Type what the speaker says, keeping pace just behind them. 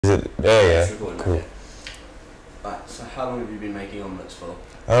Is it there? Yeah, Yeah, it's recording now, cool. yeah. Right, so how long have you been making omelettes for?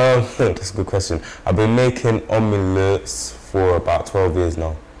 That's a good question. I've been making omelettes for about 12 years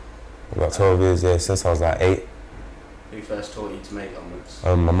now. About 12 years, yeah, since I was like 8. Who first taught you to make omelettes?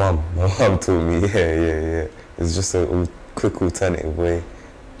 My mum. My mum taught me, yeah. It's just a quick alternative way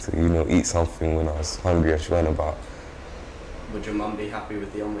to, eat something when I was hungry and she went about. Would your mum be happy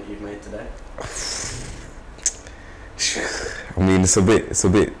with the omelette you've made today? I mean, it's a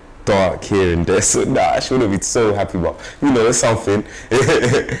bit dark here and there, so nah, she wouldn't be so happy, but it's something.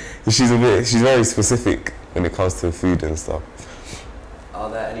 She's very specific when it comes to food and stuff. Are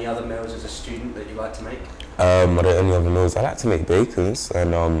there any other meals as a student that you like to make? Are there any other meals? I like to make bacons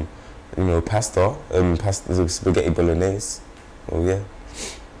and pasta, spaghetti bolognese. Oh yeah.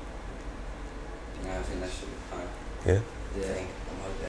 Yeah, I think that should be fine. Yeah.